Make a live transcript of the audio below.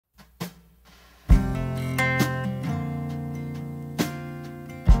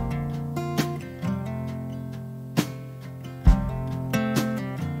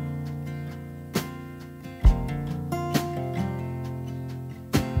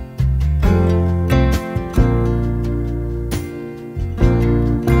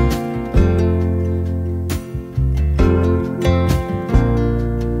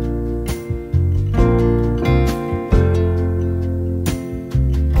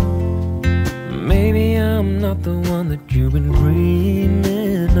not the one that you've been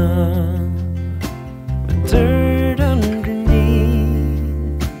dreaming of. With dirt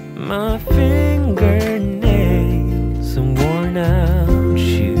underneath my fingernails and worn out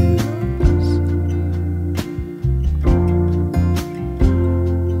shoes.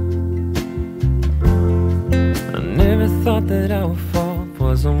 I never thought that I would fall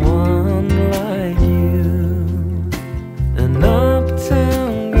for someone like you, an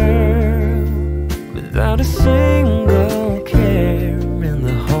uptown girl without a single care in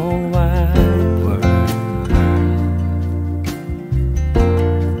the whole wide world.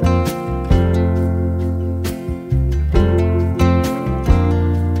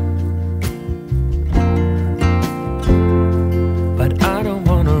 But I don't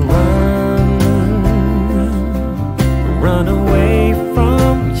wanna run away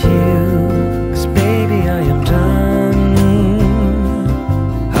from you, 'cause baby I am done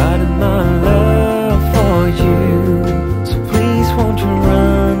hiding my love for you. So please won't you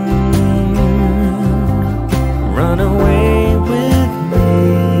run away with me,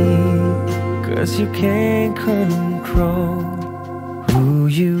 'cause you can't control who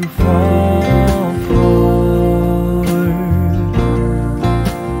you fall for.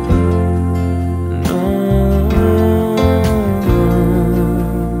 No.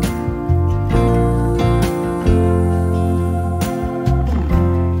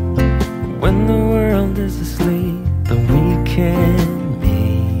 When the world is asleep, then we can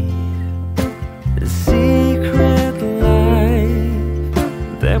meet. The secret life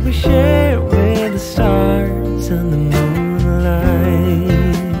that we share with the stars and the moonlight.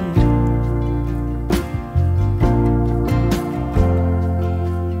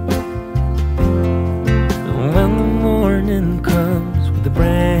 And when the morning comes with a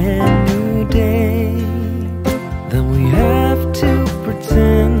brand new day, then we have to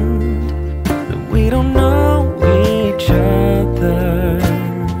pretend we don't know each other.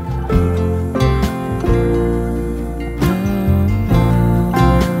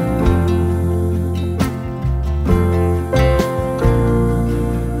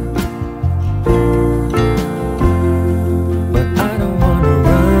 But I don't wanna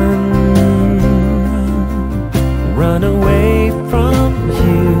run away from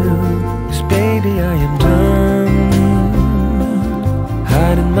you, 'cause baby I am done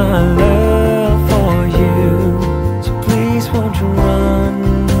hiding my love for you. So please won't you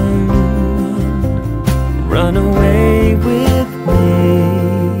run away with me,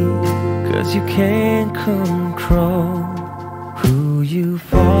 'cause you can't control who you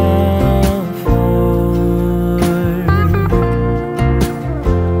fall